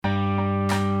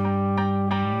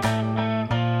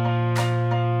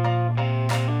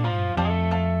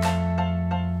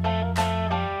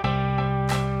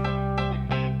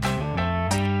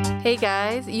Hey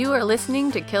guys, you are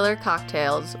listening to Killer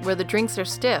Cocktails, where the drinks are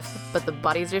stiff, but the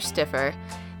bodies are stiffer.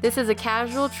 This is a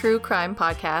casual true crime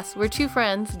podcast where two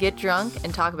friends get drunk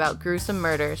and talk about gruesome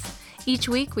murders. Each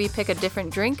week we pick a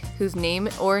different drink whose name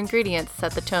or ingredients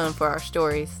set the tone for our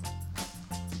stories.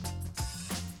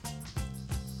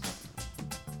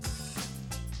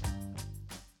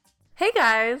 Hey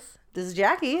guys! This is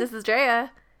Jackie. This is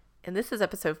Drea, and this is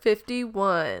episode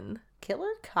 51.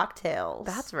 Killer Cocktails.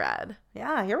 That's rad.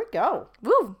 Yeah, here we go.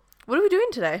 Woo! What are we doing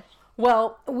today?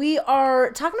 Well, we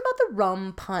are talking about the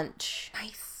rum punch.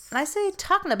 Nice. And I say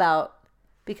talking about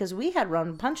because we had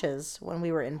rum punches when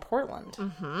we were in Portland.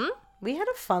 Mm-hmm. We had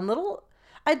a fun little,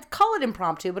 I'd call it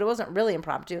impromptu, but it wasn't really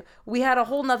impromptu. We had a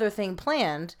whole nother thing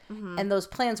planned, and those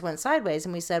plans went sideways,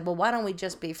 and we said, well, why don't we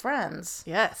just be friends?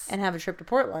 Yes. And have a trip to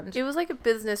Portland. It was like a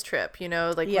business trip, you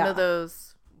know, like one of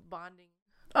those bonding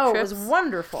Oh, trips. it was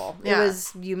wonderful. Yeah. It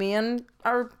was you, me, and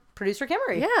our producer,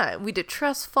 Kimmery. Yeah, we did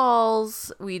trust falls.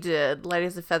 We did light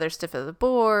as a feather, stiff as a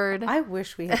board. I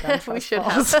wish we had done trust We should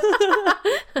falls. have.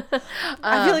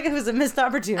 I feel like it was a missed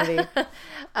opportunity.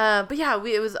 But yeah,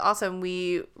 it was awesome.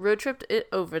 We road tripped it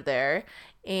over there,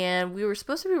 and we were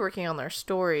supposed to be working on our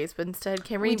stories, but instead,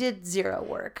 We did zero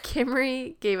work.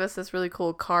 Kimmery gave us this really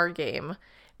cool car game.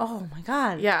 Oh my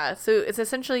god. Yeah, so it's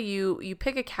essentially you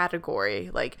pick a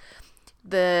category, like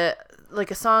a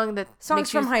song that Songs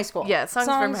makes you, from high school. Yeah, songs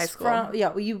from high school.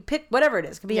 Well, you pick whatever it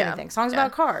is. It could be anything. Songs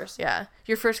about cars. Yeah.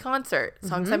 Your first concert.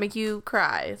 Songs that make you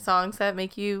cry. Songs that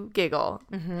make you giggle.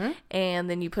 Mm-hmm. And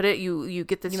then you put it, you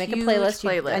get this You make a huge playlist.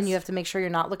 playlist. And you have to make sure you're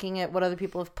not looking at what other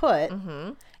people have put.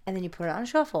 Mm-hmm. And then you put it on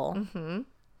shuffle. Mm-hmm.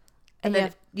 And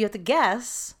then you have to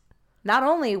guess not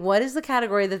only what is the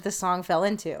category that this song fell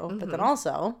into, but then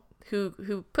also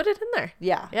who put it in there.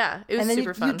 Yeah. Yeah. It was and then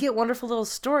super fun. You get wonderful little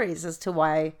stories as to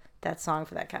why that song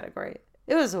for that category.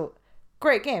 It was a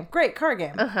great game. Great car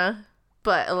game. Uh-huh.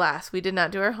 But alas, we did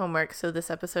not do our homework, so this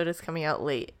episode is coming out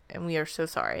late, and we are so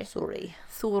sorry. Sorry.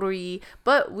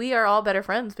 But we are all better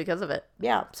friends because of it.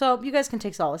 Yeah. So you guys can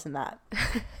take solace in that.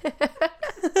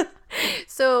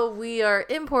 So we are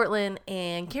in Portland,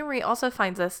 and Kimmery also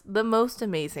finds us the most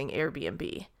amazing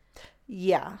Airbnb.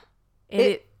 Yeah. And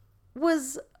it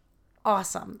was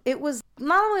awesome. It was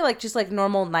not only just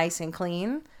normal, nice and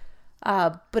clean,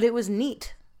 but it was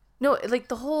neat. No, like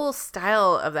the whole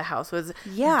style of the house was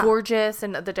gorgeous,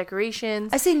 and the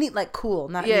decorations. I say neat like cool,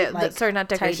 not neat like not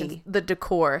decorations, tidy. the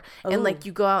decor. Ooh. And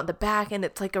you go out in the back, and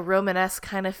it's like a Romanesque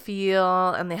kind of feel,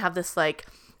 and they have this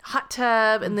hot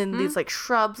tub, and then these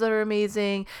shrubs that are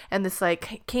amazing, and this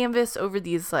canvas over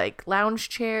these lounge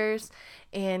chairs,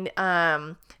 and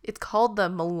it's called the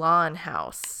Milan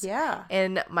House. Yeah.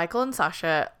 And Michael and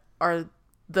Sasha are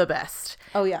the best.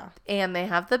 Oh yeah. And they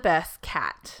have the best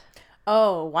cat.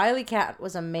 Oh, Wiley Cat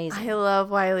was amazing. I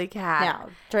love Wiley Cat. Now,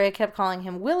 Drea kept calling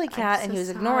him Willie Cat, and he was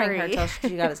ignoring her until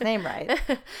she got his name right.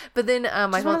 But then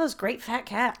Michael, she's one of those great fat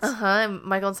cats. And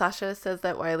Michael and Sasha says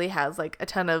that Wiley has a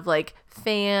ton of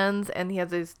fans, and he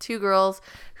has these two girls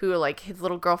who are his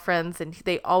little girlfriends, and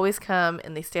they always come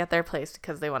and they stay at their place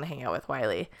because they want to hang out with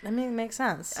Wiley. I mean, it makes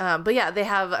sense. But yeah, they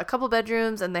have a couple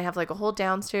bedrooms, and they have a whole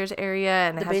downstairs area,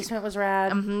 and the basement was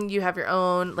rad. You have your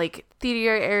own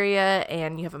theater area,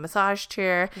 and you have a massage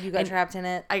chair. You got trapped in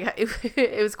it. I got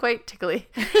it was quite tickly.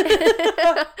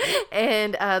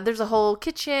 And there's a whole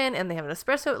kitchen, and they have an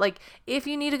espresso. If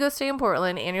you need to go stay in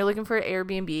Portland and you're looking for an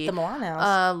Airbnb, The Milan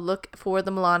House. Look for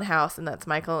the Milan House, and that's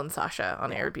Michael and Sasha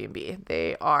on Airbnb.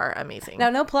 They are amazing. Now,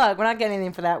 no plug. We're not getting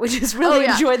anything for that. We just really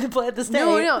enjoyed the stay.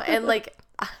 No, and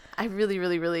I really,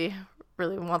 really, really,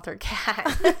 really want their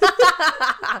cat,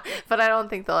 but I don't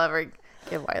think they'll ever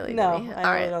give Wiley to me.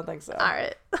 I really don't think so. All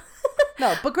right.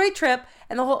 No, but great trip.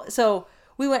 And so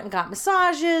we went and got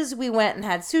massages. We went and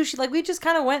had sushi. We just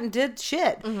kind of went and did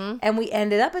shit. Mm-hmm. And we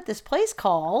ended up at this place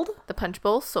called the Punch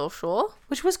Bowl Social,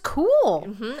 which was cool.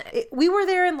 Mm-hmm. We were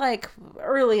there in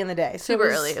early in the day. So super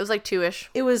early. It was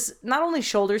 2-ish. It was not only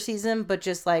shoulder season, but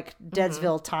just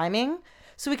Deadsville timing.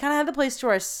 So we kind of had the place to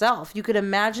ourselves. You could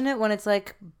imagine it when it's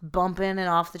bumping and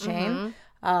off the chain.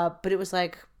 Mm-hmm. But it was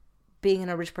being in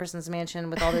a rich person's mansion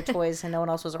with all their toys and no one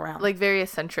else was around. Very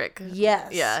eccentric.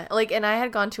 Yes. Yeah. And I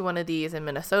had gone to one of these in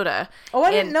Minnesota. Oh, I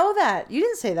didn't know that. You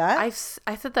didn't say that. I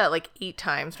said that 8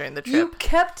 times during the trip. You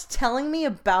kept telling me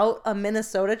about a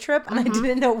Minnesota trip, and I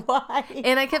didn't know why.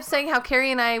 And I kept saying how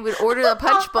Carrie and I would order the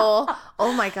Punch Bowl.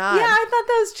 Oh, my God. Yeah, I thought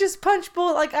that was just Punch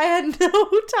Bowl. I had no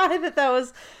tie that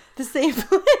was the same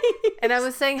place. And I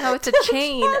was saying how it's a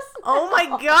chain. Oh, my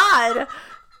God.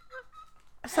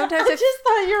 Sometimes I just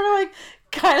thought you were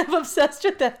kind of obsessed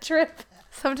with that trip.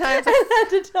 Sometimes and had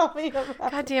to tell me about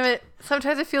God it. damn it.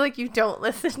 Sometimes I feel like you don't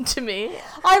listen to me.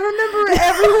 I remember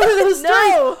every one of those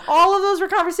No. stories. All of those were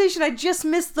conversation. I just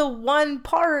missed the one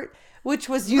part, which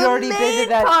was you'd The already been main to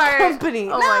that part. company.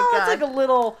 Oh my God. It's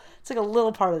like a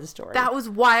little part of the story. That was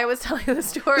why I was telling you the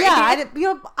story. Yeah, I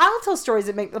don't tell stories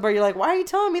that make where you're like, why are you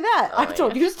telling me that? I've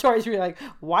told you stories where you're like,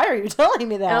 why are you telling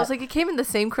me that? And I was like, it came in the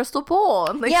same crystal bowl.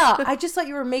 I'm like, yeah, I just thought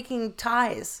you were making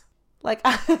ties. Like,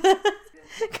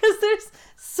 because there's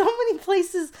so many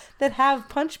places that have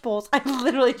punch bowls. I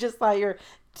literally just thought you were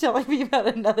telling me about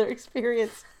another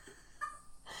experience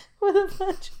with a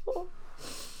punch bowl.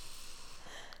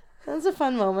 That was a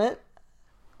fun moment.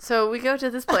 So we go to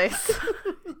this place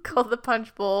called the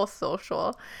Punch Bowl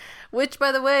Social, which,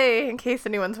 by the way, in case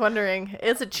anyone's wondering,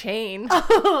 is a chain.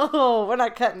 Oh, we're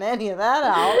not cutting any of that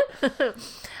out.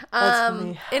 That's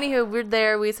funny. Anywho, we're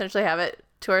there. We essentially have it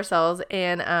to ourselves,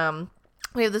 and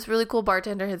we have this really cool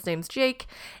bartender. His name's Jake,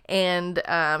 and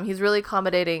he's really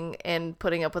accommodating and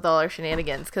putting up with all our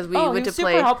shenanigans because we went to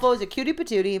play. Super helpful. He's a cutie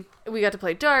patootie. We got to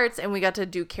play darts, and we got to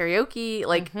do karaoke.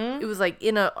 Like it was like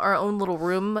in our own little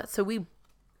room, so we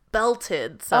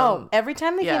belted some. Every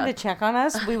time they came to check on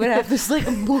us, we would have this like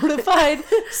mortified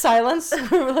silence.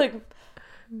 We were like,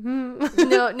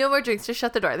 no more drinks. Just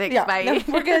shut the door. Thanks. Bye. No,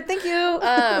 we're good. Thank you.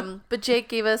 But Jake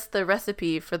gave us the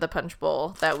recipe for the punch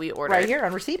bowl that we ordered Right here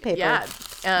on receipt paper. Yeah.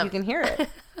 You can hear it.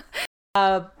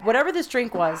 Whatever this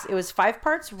drink was, it was 5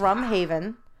 parts Rum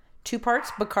Haven, 2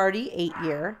 parts Bacardi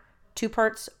 8-year, 2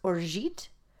 parts Orgeat,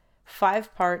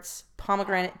 5 parts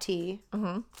pomegranate tea,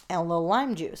 and a little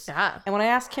lime juice. Yeah. And when I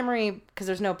asked Kimmery, because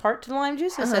there's no part to the lime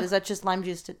juice, I said, is that just lime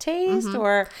juice to taste?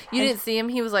 Or You didn't see him.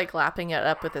 He was like lapping it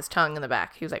up with his tongue in the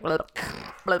back. He was like, little.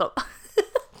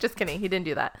 Just kidding. He didn't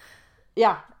do that.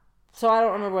 Yeah. So I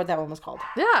don't remember what that one was called.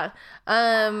 Yeah.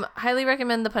 Highly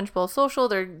recommend the Punch Bowl Social.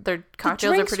 Their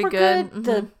cocktails are pretty were good.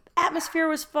 The atmosphere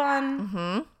was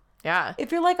fun. Yeah.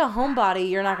 If you're like a homebody,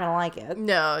 you're not going to like it.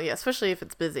 No, yeah, especially if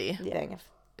it's busy. Yeah.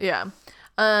 Yeah.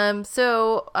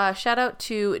 So shout out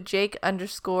to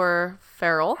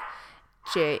Jake_Farrell,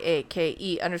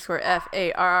 JAKE_FARRELL.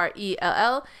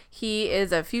 He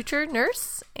is a future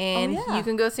nurse, and you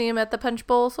can go see him at the Punch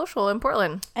Bowl Social in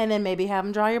Portland. And then maybe have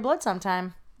him draw your blood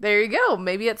sometime. There you go.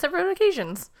 Maybe at separate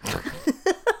occasions.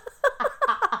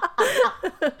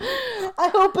 I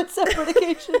hope it's separate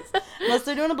occasions. Unless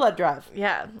they're doing a blood drive.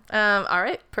 Yeah. All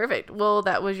right. Perfect. Well,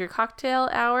 that was your cocktail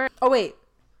hour. Oh, wait.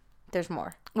 There's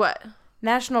more. What?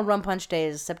 National Rum Punch Day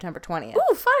is September 20th.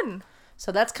 Ooh, fun.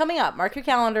 So that's coming up. Mark your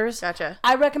calendars. Gotcha.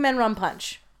 I recommend Rum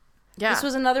Punch. Yeah. This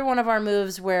was another one of our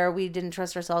moves where we didn't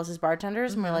trust ourselves as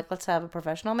bartenders. And we're like, let's have a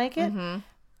professional make it.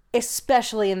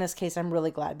 Especially in this case, I'm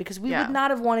really glad. Because we would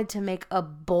not have wanted to make a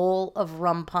bowl of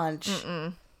rum punch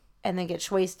and then get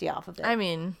schwasty off of it. I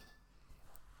mean,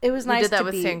 it was nice we did that to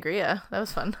with be... sangria. That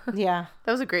was fun. Yeah.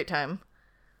 That was a great time.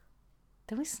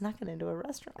 Then we snuck it into a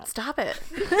restaurant. Stop it.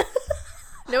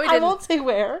 No, we I didn't. won't say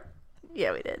where.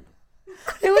 Yeah, we did.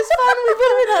 It was fun.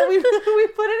 We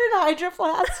put it in Hydro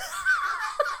Flask.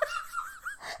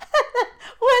 And then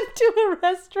went to a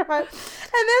restaurant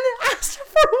and then asked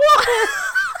for water.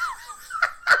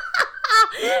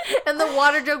 And the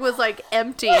water jug was like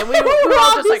empty, and we were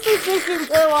all just like drinking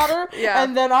their water. Yeah.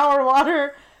 And then our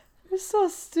water. It was so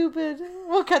stupid.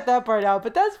 We'll cut that part out,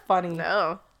 but that's funny.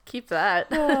 No, keep that.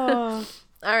 Oh.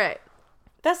 All right.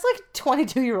 That's like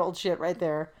 22-year-old shit right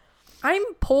there. I'm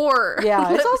poor.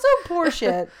 Yeah, it's also poor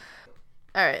shit.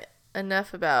 All right.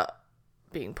 Enough about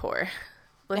being poor.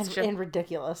 And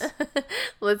ridiculous.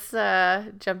 Let's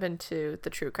jump into the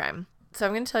true crime. So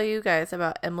I'm going to tell you guys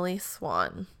about Emily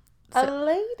Swann. A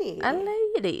lady.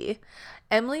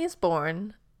 Emily is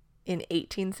born in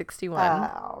 1861.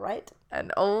 All right.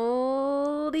 An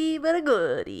oldie but a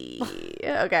goodie.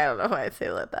 Okay, I don't know why I say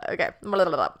it like that. Okay. Blah,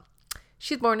 blah, blah.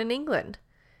 She's born in England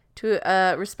to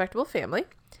a respectable family.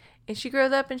 And she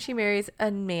grows up and she marries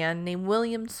a man named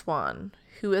William Swann,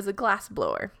 who is a glass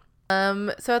blower.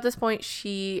 So at this point,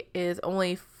 she is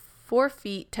only 4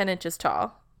 feet 10 inches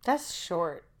tall. That's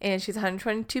short. And she's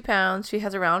 122 pounds. She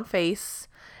has a round face.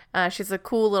 She has a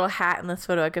cool little hat in this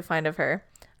photo I could find of her.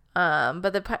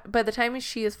 But by the time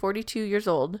she is 42 years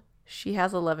old, she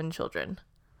has 11 children.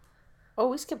 Oh,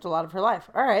 we skipped a lot of her life.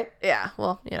 All right. Yeah,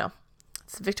 well, you know,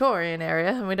 it's the Victorian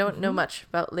area, and we don't know much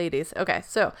about ladies. Okay,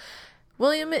 so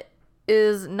William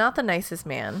is not the nicest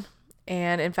man.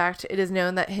 And in fact, it is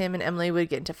known that him and Emily would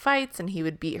get into fights, and he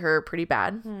would beat her pretty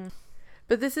bad.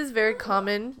 But this is very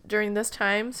common during this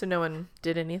time, so no one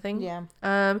did anything. Yeah.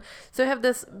 So they have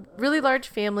this really large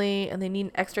family, and they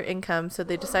need extra income, so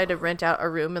they decide to rent out a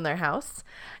room in their house.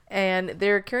 And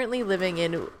they're currently living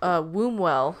in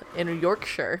Wombwell in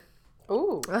Yorkshire.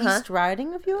 Oh, East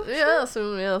Riding of Yorkshire?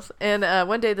 Yes. And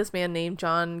one day this man named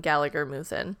John Gallagher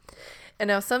moves in. And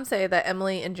now some say that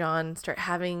Emily and John start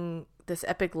having this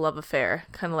epic love affair,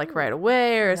 kind of like right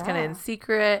away, or it's kind of in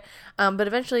secret. But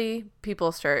eventually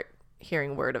people start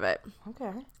hearing word of it.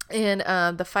 Okay. And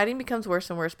the fighting becomes worse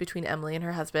and worse between Emily and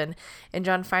her husband. And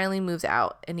John finally moves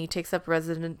out, and he takes up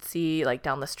residency like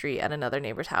down the street at another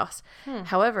neighbor's house.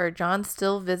 However, John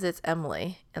still visits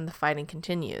Emily, and the fighting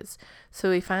continues.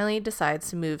 So he finally decides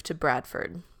to move to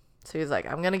Bradford. So he's like,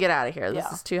 I'm going to get out of here.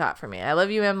 This is too hot for me. I love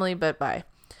you, Emily, but bye.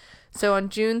 So on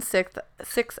June 6th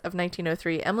of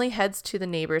 1903, Emily heads to the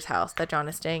neighbor's house that John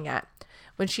is staying at.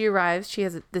 When she arrives, she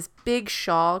has this big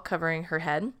shawl covering her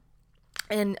head.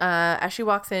 And as she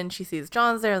walks in, she sees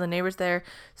John's there, the neighbor's there.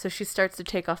 So she starts to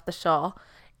take off the shawl.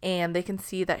 And they can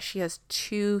see that she has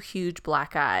 2 huge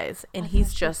black eyes. And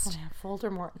he's just...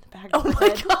 Voldemort in the back of her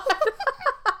head. God.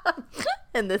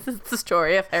 And this is the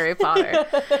story of Harry Potter.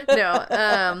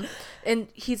 No. And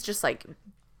he's just like...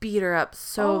 beat her up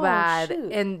so bad.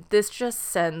 Shoot. And this just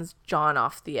sends John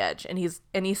off the edge. And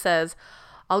he says,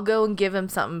 I'll go and give him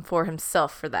something for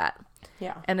himself for that.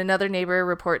 Yeah. And another neighbor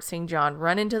reports seeing John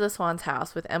run into the Swann's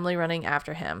house with Emily running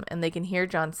after him. And they can hear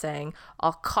John saying,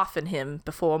 I'll coffin him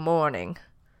before morning.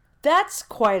 That's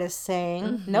quite a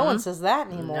saying. No one says that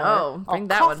anymore. No, bring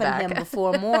that one back. I'll coffin him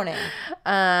before morning.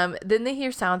 Then they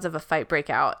hear sounds of a fight break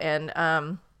out.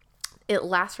 And it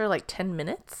lasts for like 10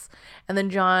 minutes. And then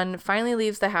John finally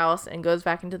leaves the house and goes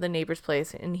back into the neighbor's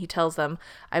place. And he tells them,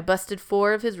 I busted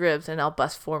 4 of his ribs and I'll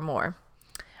bust 4 more.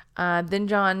 Then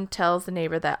John tells the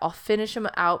neighbor that I'll finish him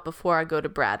out before I go to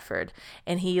Bradford.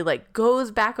 And he like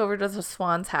goes back over to the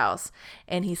Swann's house.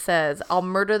 And he says, I'll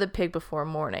murder the pig before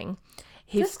morning.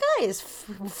 This guy is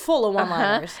full of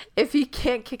one-liners. If he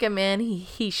can't kick a man,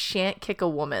 he shan't kick a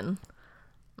woman.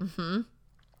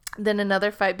 Then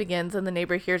another fight begins, and the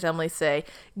neighbor hears Emily say,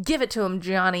 give it to him,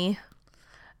 Johnny.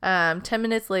 10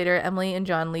 minutes later, Emily and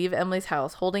John leave Emily's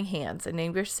house holding hands, and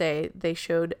neighbors say they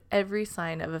showed every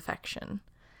sign of affection.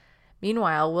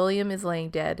 Meanwhile, William is laying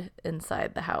dead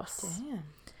inside the house.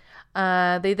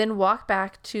 Damn. They then walk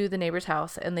back to the neighbor's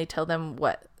house, and they tell them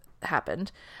what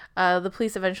happened. The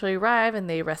police eventually arrive, and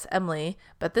they arrest Emily.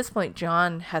 But at this point,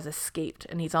 John has escaped,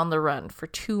 and he's on the run for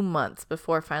 2 months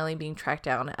before finally being tracked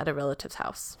down at a relative's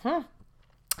house.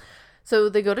 So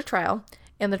they go to trial.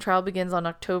 And the trial begins on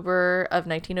October of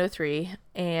 1903,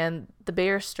 and the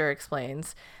barrister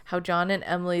explains how John and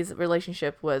Emily's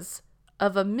relationship was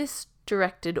of a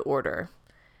misdirected order,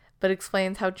 but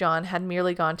explains how John had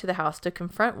merely gone to the house to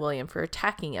confront William for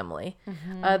attacking Emily.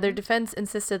 Their defense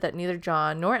insisted that neither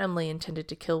John nor Emily intended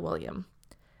to kill William.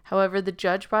 However, the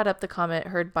judge brought up the comment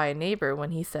heard by a neighbor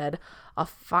when he said,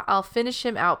 I'll finish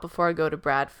him out before I go to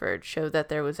Bradford, showed that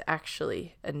there was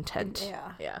actually intent.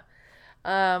 Yeah.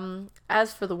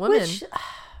 As for the women...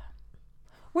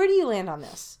 Where do you land on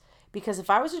this? Because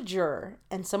if I was a juror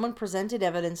and someone presented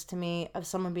evidence to me of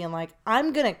someone being like,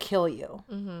 I'm going to kill you,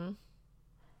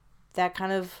 that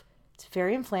kind of, it's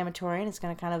very inflammatory and it's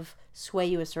going to kind of sway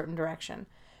you a certain direction.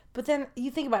 But then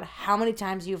you think about how many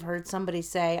times you've heard somebody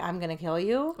say, I'm going to kill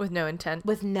you. With no intent.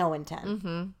 With no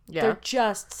intent. Yeah. They're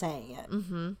just saying it.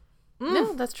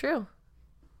 No, that's true.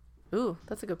 Ooh,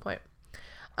 that's a good point.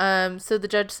 So the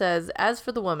judge says, as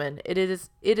for the woman, it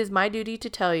is my duty to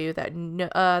tell you that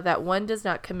that one does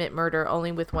not commit murder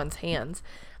only with one's hands.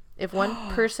 If one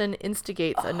person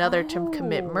instigates another to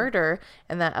commit murder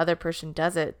and that other person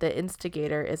does it, the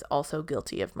instigator is also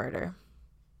guilty of murder.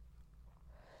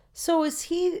 So is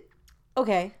he...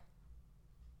 Okay.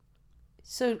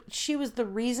 So she was the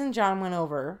reason John went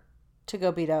over to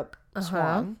go beat up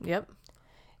Swann. Yep.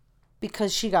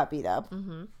 Because she got beat up.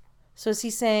 So is he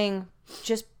saying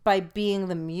just by being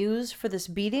the muse for this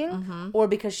beating, or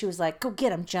because she was like, go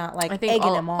get him, John, like, I think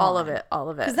egging him on? All of it.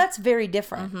 Because that's very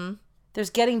different. There's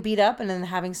getting beat up and then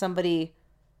having somebody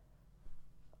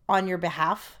on your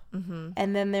behalf.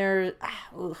 And then there's...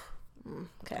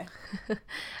 okay.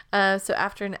 So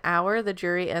after an hour, the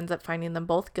jury ends up finding them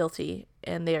both guilty,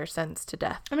 and they are sentenced to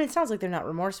death. I mean, it sounds like they're not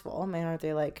remorseful. I mean, aren't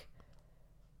they, like,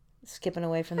 skipping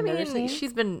away from the murder scene?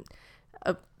 She's been...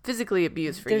 physically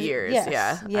abused for years.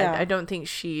 Yes, yeah. I don't think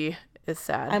she is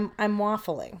sad. I'm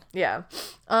waffling. Yeah.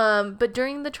 But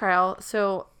during the trial,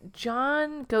 so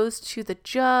John goes to the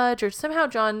judge, or somehow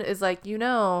John is like,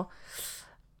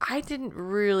 I didn't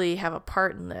really have a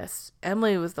part in this.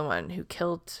 Emily was the one who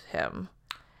killed him.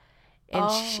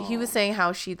 And he was saying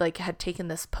how she like had taken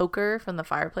this poker from the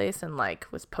fireplace and like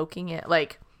was poking it,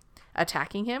 like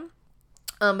attacking him.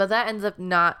 But that ends up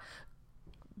not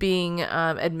being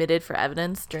admitted for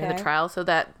evidence during the trial, so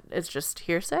that it's just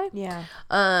hearsay. Yeah.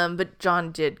 But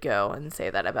John did go and say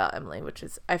that about Emily, which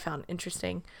is I found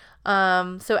interesting.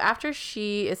 So after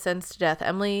she is sentenced to death,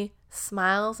 Emily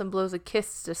smiles and blows a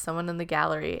kiss to someone in the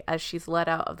gallery as she's let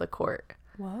out of the court.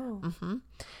 Whoa.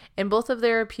 And both of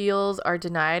their appeals are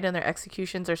denied, and their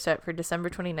executions are set for December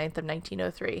 29th of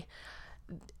 1903.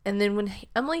 And then when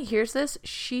Emily hears this,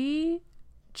 she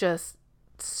just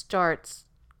starts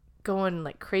going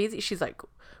like crazy. She's like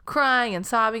crying and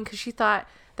sobbing because she thought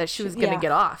that she was going to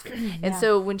get off. And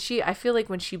so I feel like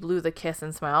when she blew the kiss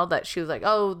and smiled, that she was like,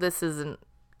 oh, this isn't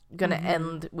going to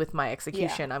end with my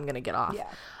execution. I'm going to get off.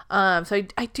 So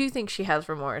I do think she has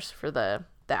remorse for the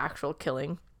actual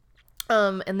killing.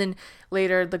 And then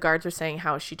later the guards were saying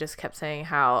how she just kept saying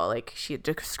how like she had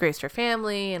disgraced her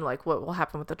family and like what will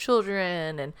happen with the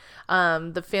children.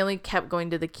 And the family kept going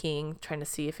to the king trying to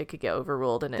see if it could get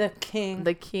overruled. And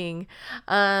the king.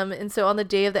 And so on the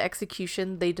day of the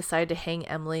execution, they decided to hang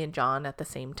Emily and John at the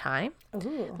same time.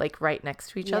 Ooh. Like right next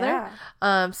to each other.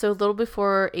 So a little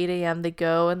before 8 a.m. they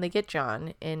go and they get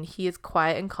John, and he is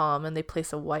quiet and calm, and they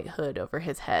place a white hood over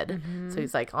his head. So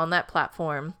he's like on that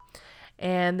platform.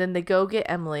 And then they go get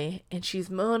Emily, and she's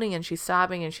moaning and she's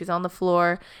sobbing and she's on the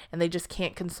floor, and they just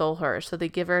can't console her. So they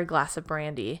give her a glass of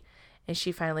brandy, and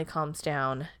she finally calms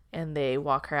down, and they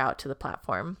walk her out to the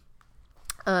platform.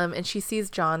 And she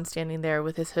sees John standing there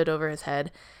with his hood over his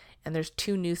head, and there's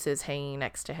 2 nooses hanging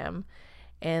next to him.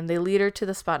 And they lead her to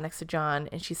the spot next to John,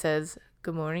 and she says,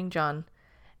 "Good morning, John."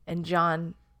 And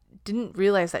John didn't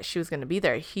realize that she was going to be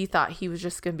there. He thought he was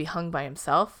just going to be hung by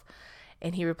himself.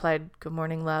 And he replied, "Good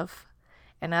morning, love."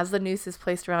 And as the noose is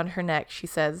placed around her neck, she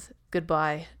says,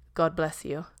 "Goodbye, God bless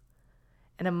you."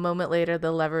 And a moment later,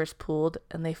 the lever is pulled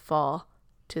and they fall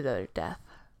to their death.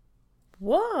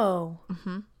 Whoa.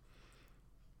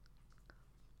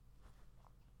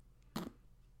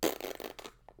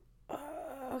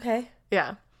 Okay.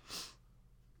 Yeah.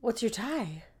 What's your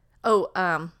tie? Oh,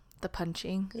 the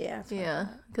punching. Yeah. Yeah,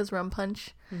 because rum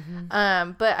punch.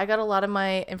 But I got a lot of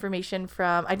my information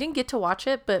from, I didn't get to watch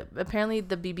it, but apparently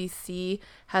the BBC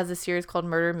has a series called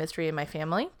Murder Mystery in My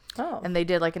Family. Oh. And they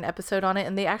did like an episode on it,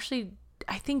 and they actually,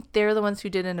 I think they're the ones who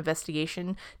did an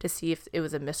investigation to see if it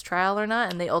was a mistrial or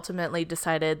not, and they ultimately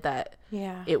decided that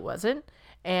it wasn't.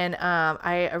 And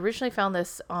I originally found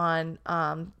this on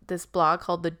this blog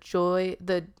called the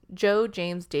Joe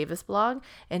James Davis blog,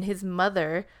 and his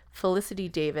mother, Felicity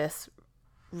Davis,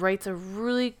 writes a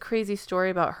really crazy story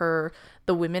about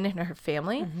the women in her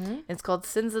family. It's called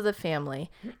Sins of the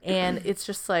Family, and it's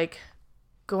just like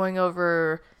going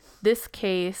over this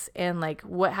case and like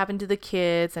what happened to the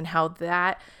kids and how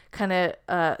that kind of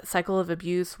cycle of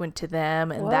abuse went to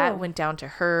them, and that went down to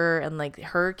her and like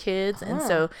her kids. And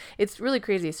so it's really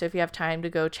crazy. So if you have time to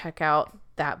go check out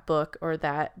that book or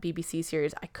that BBC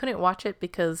series. I couldn't watch it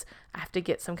because I have to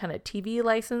get some kind of TV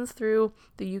license through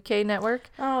the UK network.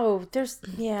 Oh,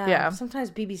 sometimes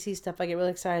BBC stuff I get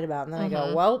really excited about, and then I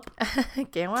go, well,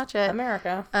 can't watch it.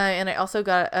 America. And I also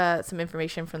got some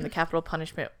information from the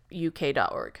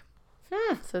capitalpunishmentuk.org.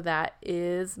 So that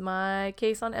is my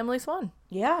case on Emily Swann.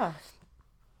 Yeah.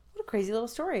 What a crazy little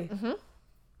story.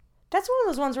 That's one of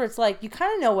those ones where it's like, you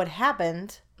kind of know what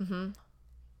happened.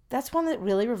 That's one that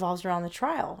really revolves around the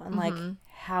trial. And like,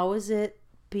 how is it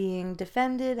being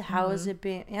defended? How is it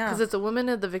being, Because it's a woman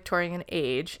of the Victorian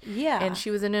age. Yeah. And she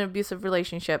was in an abusive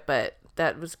relationship, but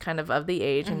that was kind of the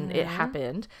age, and it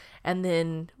happened. And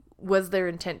then was their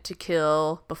intent to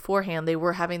kill beforehand? They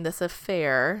were having this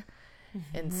affair.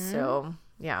 And so,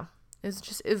 yeah, it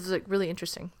was like really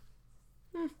interesting.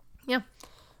 Yeah.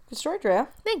 Good story, Drea.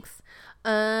 Thanks.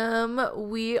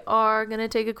 We are going to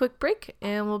take a quick break,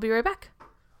 and we'll be right back.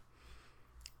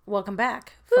 Welcome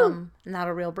back from Not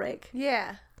a Real Break.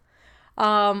 Yeah.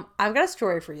 I've got a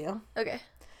story for you. Okay.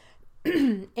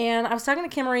 And I was talking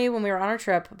to Kimmery when we were on our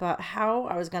trip about how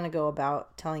I was going to go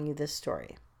about telling you this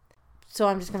story. So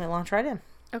I'm just going to launch right in.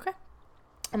 Okay.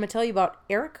 I'm going to tell you about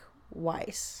Eric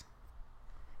Weiss.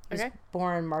 He was Okay.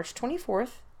 born March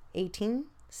 24th,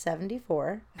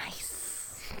 1874.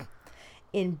 Nice.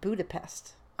 In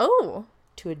Budapest. Oh.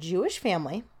 To a Jewish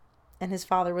family, and his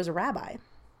father was a rabbi.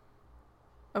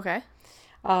 Okay.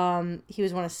 He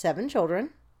was one of 7 children,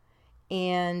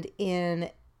 and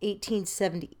in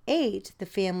 1878, the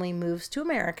family moves to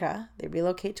America. They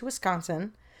relocate to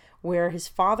Wisconsin, where his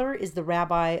father is the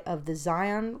rabbi of the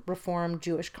Zion Reformed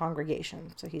Jewish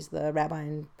congregation. So he's the rabbi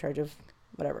in charge of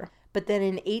whatever. But then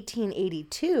in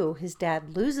 1882, his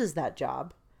dad loses that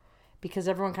job because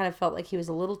everyone kind of felt like he was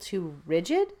a little too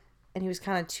rigid and he was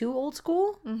kind of too old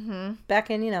school back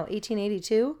in,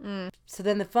 1882. So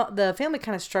then the family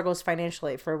kind of struggles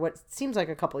financially for what seems like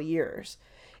a couple years.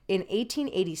 in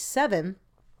 1887,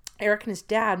 Eric and his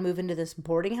dad move into this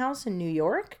boarding house in New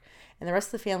York. And the rest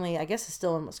of the family, I guess, is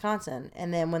still in Wisconsin.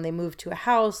 And then when they move to a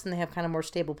house and they have kind of more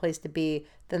stable place to be,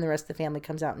 then the rest of the family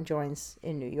comes out and joins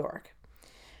in New York.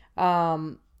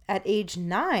 At age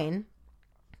 9,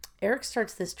 Eric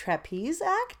starts this trapeze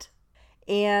act.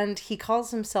 And he calls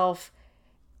himself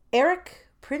Eric,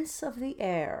 Prince of the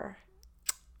Air.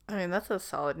 I mean, that's a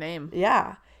solid name.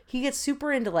 Yeah. He gets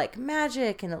super into, like,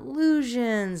 magic and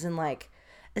illusions and, like,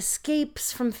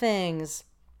 escapes from things.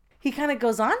 He kind of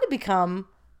goes on to become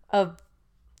a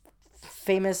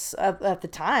famous, at the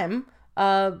time,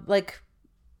 like,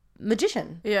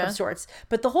 magician of sorts.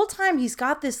 But the whole time he's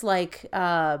got this, like,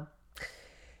 while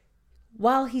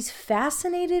he's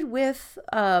fascinated with,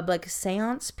 like,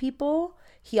 seance people,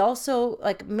 he also,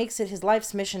 like, makes it his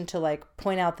life's mission to, like,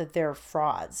 point out that they're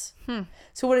frauds.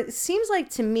 So what it seems like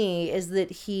to me is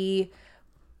that he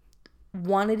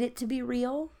wanted it to be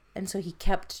real. And so he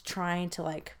kept trying to,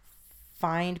 like,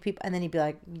 find people. And then he'd be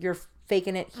like, you're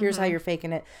faking it. Here's how you're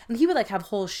faking it. And he would, like, have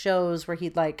whole shows where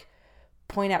he'd, like,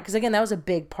 point out. Because, again, that was a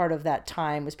big part of that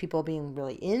time, was people being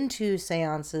really into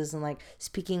seances and, like,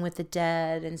 speaking with the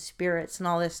dead and spirits and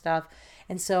all this stuff.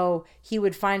 And so he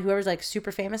would find whoever's, like,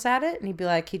 super famous at it. And he'd be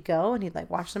like, he'd go and he'd, like,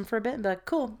 watch them for a bit and be like,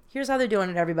 cool, here's how they're doing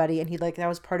it, everybody. And he'd, like, that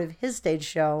was part of his stage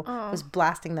show, was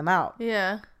blasting them out.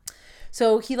 Yeah.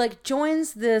 So he, like,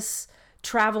 joins this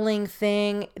traveling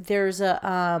thing. There's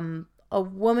a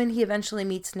woman he eventually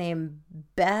meets named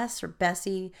Bess or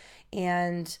Bessie,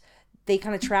 and they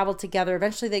kind of travel together.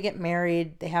 Eventually they get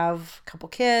married. They have a couple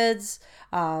kids.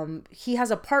 He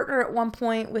has a partner at one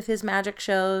point with his magic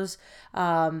shows.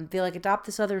 They, like, adopt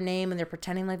this other name and they're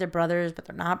pretending like they're brothers, but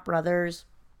they're not brothers.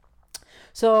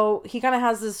 So he kind of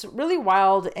has this really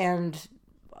wild and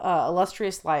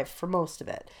illustrious life for most of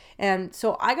it. And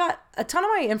so I got a ton of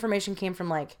my information came from,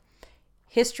 like,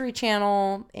 History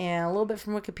Channel and a little bit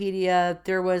from Wikipedia. Have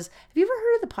you ever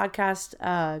heard of the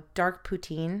podcast Dark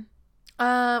Poutine?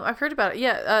 I've heard about it.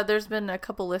 Yeah, there's been a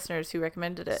couple listeners who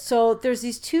recommended it. So there's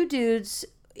these two dudes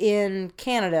in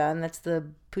Canada, and that's the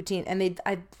Poutine. And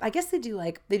I guess they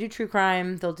do true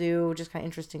crime. They'll do just kind of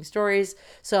interesting stories.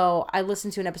 So I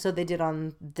listened to an episode they did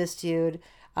on this dude.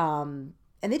 And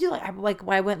they do, I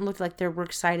went and looked, like, they were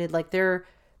excited. Like,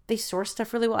 they source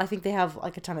stuff really well. I think they have,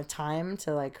 like, a ton of time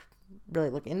to, like, really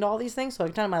look into all these things. So,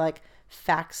 like, a ton of my, like,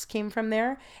 facts came from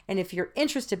there. And if you're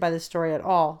interested by this story at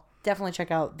all, definitely check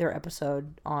out their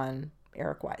episode on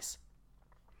Eric Weiss.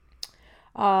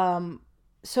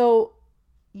 So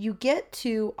you get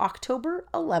to October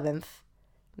 11th,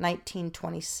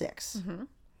 1926.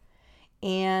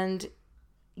 And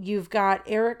you've got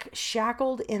Eric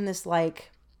shackled in this,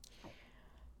 like,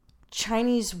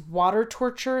 Chinese water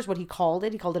torture is what he called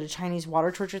it. He called it a Chinese water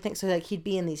torture thing. So, like, he'd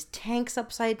be in these tanks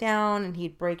upside down and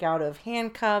he'd break out of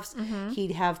handcuffs.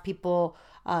 He'd have people,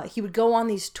 he would go on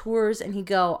they's tours and he'd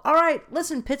go, all right,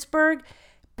 listen, Pittsburgh,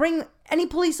 bring any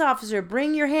police officer,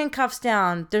 bring your handcuffs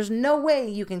down. There's no way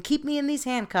you can keep me in these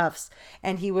handcuffs.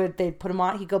 And they'd put him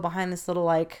on. He'd go behind this little,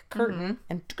 like, curtain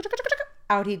and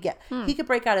out he'd get. He could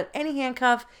break out of any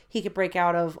handcuff. He could break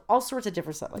out of all sorts of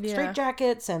different stuff, like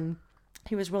straitjackets, and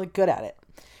he was really good at it.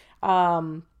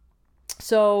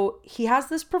 So he has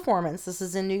this performance. This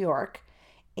is in New York.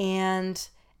 And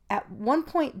at one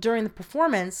point during the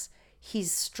performance,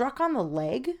 he's struck on the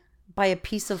leg by a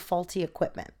piece of faulty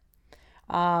equipment.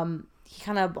 He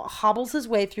kind of hobbles his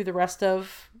way through the rest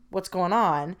of what's going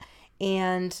on.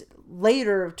 And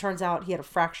later, it turns out he had a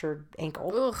fractured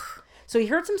ankle. Ugh. So he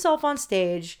hurts himself on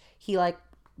stage. He, like,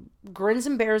 grins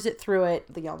and bears it through it.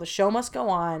 You know, the show must go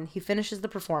on. He finishes the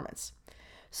performance.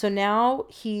 So now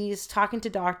he's talking to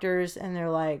doctors and they're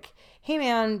like, hey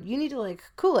man, you need to, like,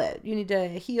 cool it. You need to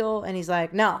heal. And he's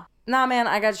like, nah, man,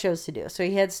 I got shows to do. So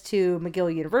he heads to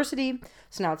McGill University.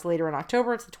 So now it's later in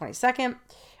October. It's the 22nd.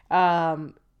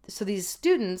 So these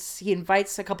students, he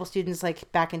invites a couple students,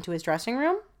 like, back into his dressing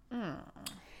room.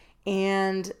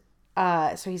 And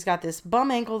so he's got this bum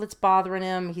ankle that's bothering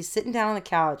him. He's sitting down on the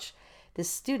couch. This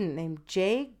student named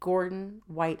J. Gordon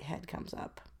Whitehead comes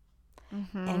up.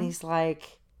 And he's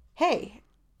like, hey,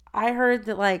 I heard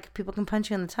that, like, people can punch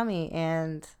you in the tummy,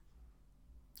 and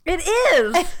it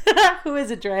is. Who is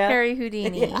it, Drea? Harry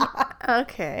Houdini. Yeah.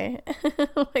 Okay.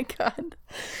 Oh my god.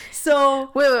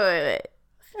 So wait.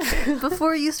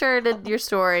 Before you started your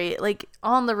story, like,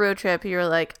 on the road trip, you were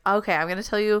like, okay, I'm gonna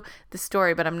tell you the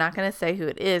story, but I'm not gonna say who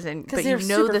it is, but you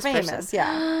know this famous, person.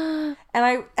 Yeah.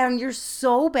 And you're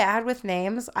so bad with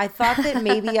names. I thought that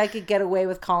maybe I could get away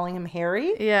with calling him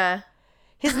Harry. Yeah.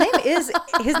 His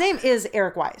name is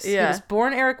Eric Weiss. Yeah. He was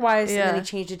born Eric Weiss, and then Yeah. he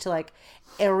changed it to like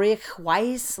Eric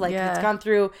Weiss. Like Yeah. it's gone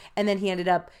through, and then he ended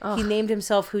up he named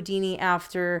himself Houdini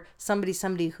after somebody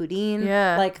Houdini.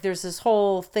 Yeah. Like there's this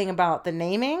whole thing about the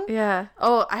naming. Yeah.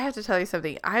 Oh, I have to tell you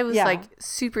something. I was Yeah. like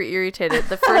super irritated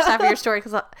the first half of your story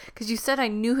because you said I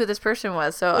knew who this person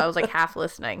was, so I was like half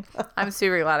listening. I'm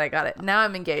super glad I got it. Now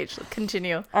I'm engaged.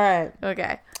 Continue. All right.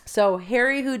 Okay. So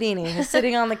Harry Houdini is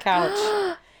sitting on the couch.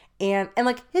 And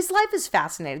like his life is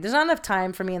fascinating. There's not enough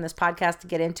time for me in this podcast to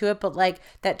get into it, but like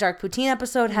that Dark Poutine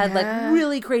episode had like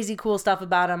really crazy cool stuff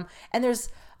about him. And there's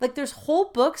whole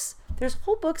books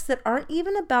that aren't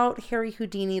even about Harry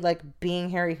Houdini like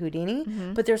being Harry Houdini,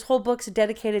 but there's whole books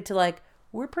dedicated to like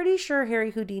we're pretty sure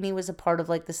Harry Houdini was a part of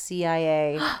like the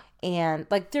CIA and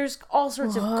like there's all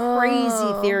sorts of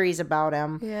crazy theories about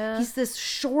him. Yeah. He's this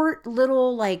short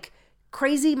little like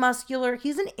crazy muscular.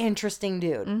 He's an interesting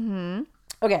dude. Mm-hmm.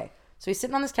 Okay, so he's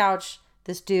sitting on this couch.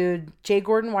 This dude, J.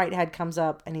 Gordon Whitehead, comes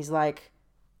up and he's like,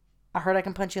 I heard I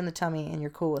can punch you in the tummy and you're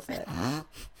cool with it.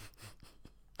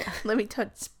 Let me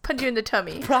punch you in the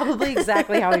tummy. Probably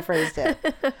exactly how he phrased it.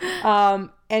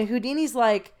 And Houdini's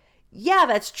like, yeah,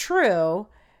 that's true.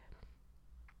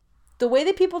 The way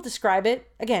that people describe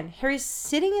it, again, Harry's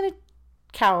sitting in a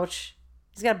couch.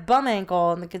 He's got a bum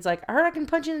ankle, and the kid's like, I heard I can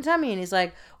punch you in the tummy. And he's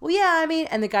like, well, yeah, I mean,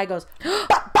 and the guy goes,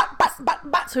 "Bop, bop, bop,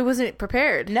 bop, bop." So he wasn't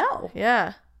prepared. No.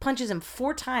 Yeah. Punches him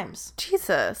 4 times.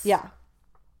 Jesus. Yeah.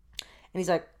 And he's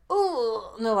like,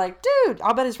 oh, and they're like, dude,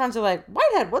 I'll bet his friends are like,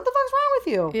 Whitehead, what the fuck's wrong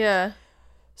with you? Yeah.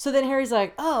 So then Harry's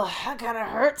like, oh, that kind of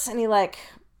hurts. And he like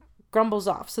grumbles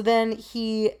off. So then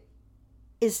he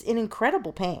is in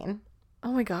incredible pain.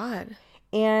 Oh my God.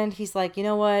 And he's like, you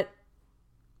know what?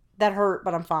 That hurt,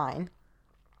 but I'm fine.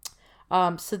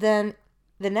 So then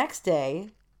the next day,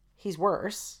 he's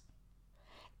worse.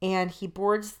 And he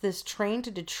boards this train to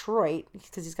Detroit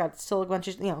because he's got still a bunch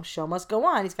of, show must go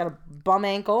on. He's got a bum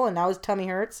ankle and now his tummy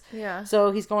hurts. Yeah.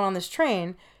 So he's going on this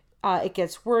train. It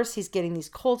gets worse. He's getting these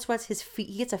cold sweats. He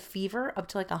gets a fever up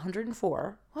to like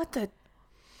 104. What the?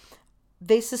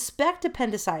 They suspect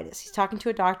appendicitis. He's talking to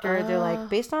a doctor. They're like,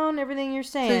 based on everything you're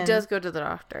saying. So he does go to the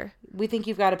doctor. We think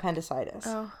you've got appendicitis.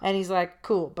 Oh. And he's like,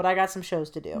 cool, but I got some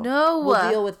shows to do. No. We'll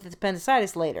deal with the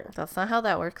appendicitis later. That's not how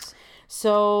that works.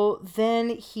 So then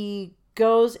he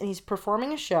goes and he's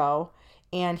performing a show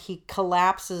and he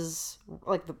collapses,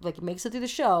 like he makes it through the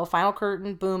show. Final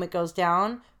curtain, boom, it goes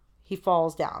down. He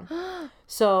falls down.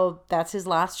 So that's his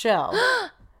last show.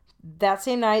 That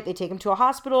same night, they take him to a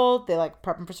hospital. They like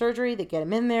prep him for surgery. They get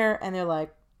him in there and they're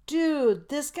like, dude,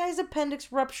 this guy's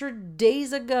appendix ruptured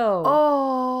days ago.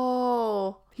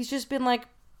 Oh. He's just been like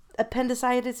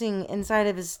appendicitising inside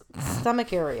of his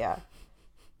stomach area.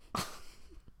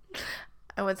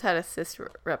 I once had a cyst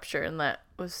rupture and that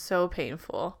was so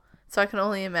painful. So I can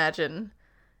only imagine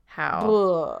how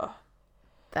Ugh.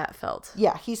 that felt.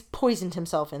 Yeah, he's poisoned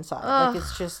himself inside. Ugh, like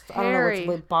it's just, I Harry. don't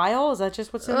know, with bile? Is that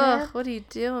just what's in Ugh, there? what are you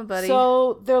doing, buddy?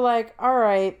 So they're like, all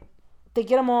right. They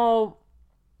get him all.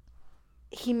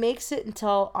 He makes it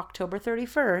until October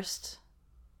 31st,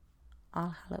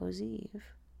 All Hallows Eve.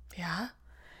 Yeah?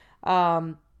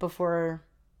 Before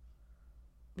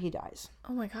he dies.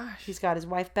 Oh my gosh. He's got his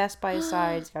wife Bess by his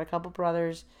side. He's got a couple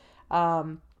brothers.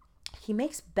 He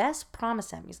makes Bess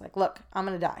promise him. He's like, look, I'm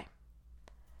going to die.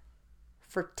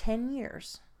 For 10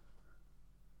 years,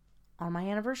 on my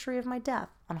anniversary of my death,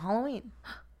 on Halloween,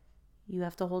 you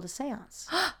have to hold a seance.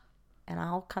 And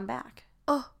I'll come back.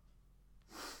 Oh.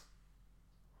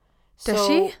 Does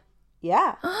she?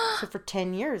 Yeah. So for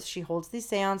 10 years, she holds these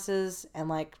seances and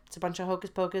like it's a bunch of hocus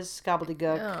pocus,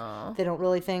 gobbledygook. Oh. They don't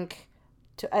really think,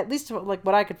 at least like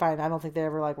what I could find, I don't think they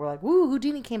ever like were like, woo,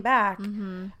 Houdini came back.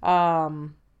 Mm-hmm.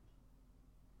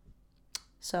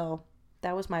 So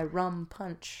that was my rum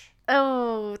punch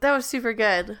Oh, that was super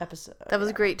good. episode. That was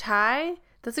a great tie.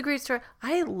 That's a great story.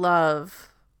 I love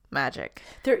magic.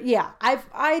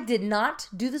 I did not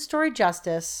do the story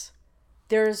justice.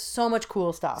 There's so much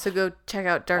cool stuff. So go check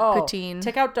out Dark Poutine.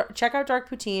 Check out Dark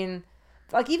Poutine.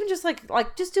 Like even just like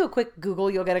just do a quick Google.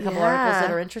 You'll get a couple articles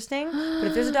that are interesting. But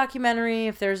if there's a documentary,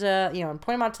 if there's a and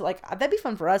point them out to like that'd be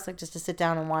fun for us like just to sit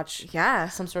down and watch. Yeah.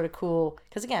 Some sort of cool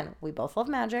because again we both love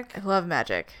magic. I love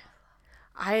magic.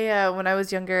 I when I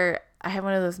was younger, I had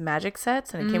one of those magic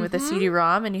sets and it came with a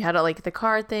CD-ROM and you had like the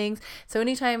card things. So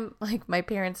anytime like my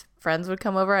parents' friends would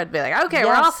come over, I'd be like, okay,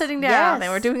 we're all sitting down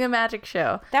and we're doing a magic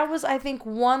show. That was, I think,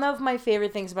 one of my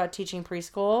favorite things about teaching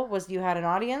preschool was you had an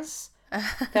audience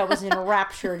that was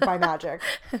enraptured by magic.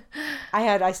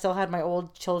 I still had my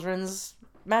old children's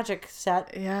magic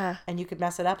set. Yeah. And you could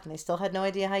mess it up and they still had no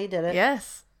idea how you did it.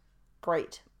 Yes.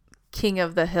 Great. King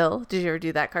of the Hill. Did you ever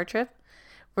do that card trip?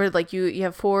 where like you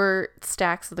have 4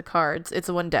 stacks of the cards. It's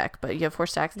a 1 deck, but you have 4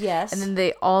 stacks. Yes. And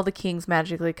then all the kings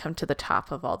magically come to the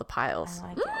top of all the piles. I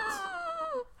like it.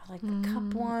 I like the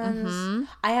cup ones.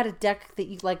 I had a deck that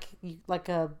you like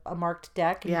a marked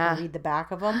deck, and you can read the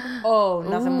back of them. Oh,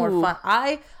 nothing more fun.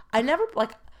 I never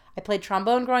like. I played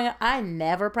trombone growing up. I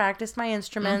never practiced my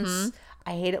instruments.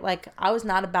 I hate it. Like, I was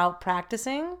not about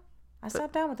practicing. I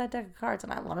sat down with that deck of cards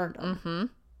and I learned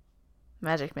them.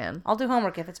 Magic, man. I'll do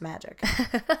homework if it's magic.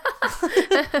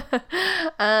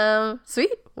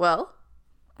 Sweet. Well,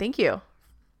 thank you.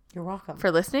 You're welcome.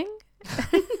 For listening.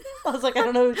 I was like, I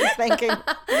don't know what you're thinking.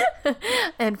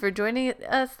 And for joining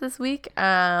us this week.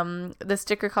 The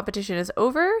sticker competition is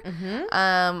over.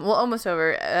 Well, almost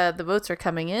over. The votes are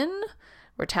coming in.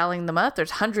 We're tallying them up.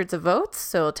 There's hundreds of votes,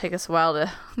 so it'll take us a while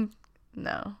to...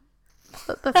 No.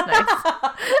 That's nice.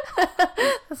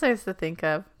 That's nice to think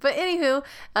of. But anywho,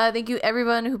 thank you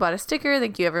everyone who bought a sticker.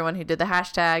 Thank you everyone who did the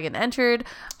hashtag and entered.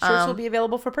 Shirts will be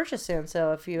available for purchase soon,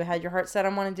 so if you had your heart set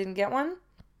on one and didn't get one...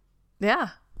 Yeah.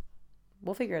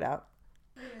 We'll figure it out.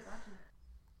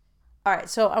 All right,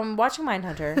 so I'm watching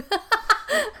Mindhunter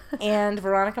and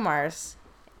Veronica Mars.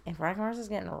 And Veronica Mars is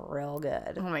getting real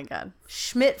good. Oh my God.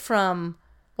 Schmidt from...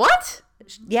 What?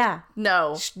 Yeah.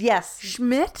 No. Yes.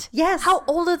 Schmidt? Yes. How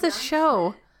old is this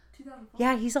show?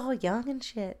 Yeah, he's all young and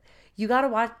shit. You gotta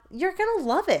watch. You're gonna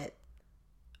love it.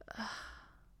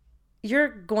 You're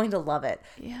going to love it.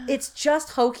 Yeah. It's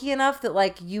just hokey enough that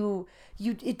like you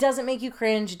it doesn't make you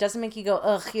cringe. It doesn't make you go,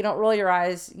 ugh, you don't roll your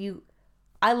eyes.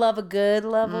 I love a good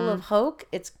level of hoke.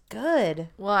 It's good.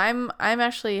 Well, I'm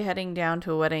actually heading down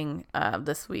to a wedding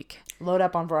this week. Load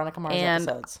up on Veronica Mars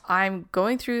episodes. I'm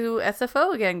going through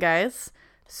SFO again, guys.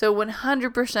 So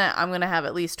 100% I'm going to have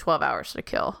at least 12 hours to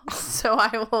kill. So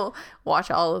I will watch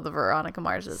all of the Veronica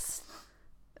Marses.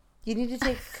 You need to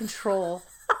take control.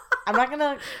 I'm not going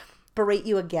to berate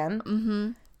you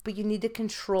again, but you need to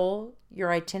control your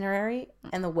itinerary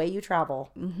and the way you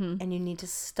travel. And you need to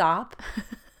stop.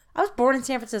 I was born in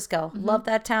San Francisco. Love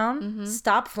that town.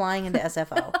 Stop flying into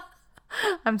SFO.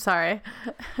 I'm sorry.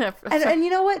 And you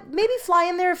know what? Maybe fly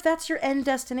in there if that's your end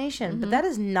destination. But that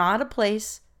is not a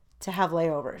place to have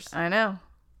layovers. I know.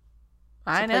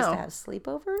 It's a place to have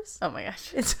sleepovers. Oh my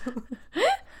gosh.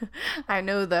 I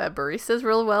know the baristas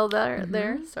real well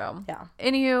there. So yeah.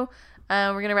 Anywho,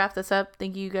 we're going to wrap this up.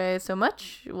 Thank you guys so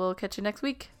much. We'll catch you next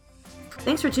week.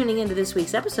 Thanks for tuning into this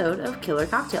week's episode of Killer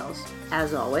Cocktails.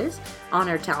 As always,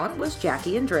 on-air talent was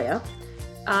Jackie and Drea.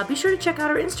 Be sure to check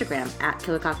out our Instagram at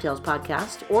Killer Cocktails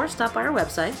Podcast or stop by our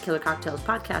website,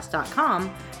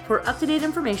 killercocktailspodcast.com, for up-to-date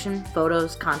information,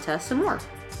 photos, contests, and more.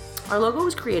 Our logo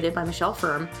was created by Michelle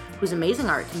Firm, whose amazing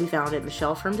art can be found at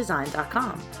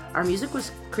michellefirmdesign.com. Our music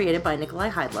was created by Nikolai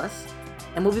Heidless,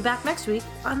 and we'll be back next week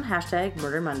on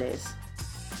 #Murder Mondays.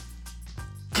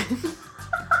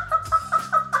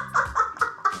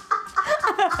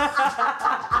 Ha ha ha!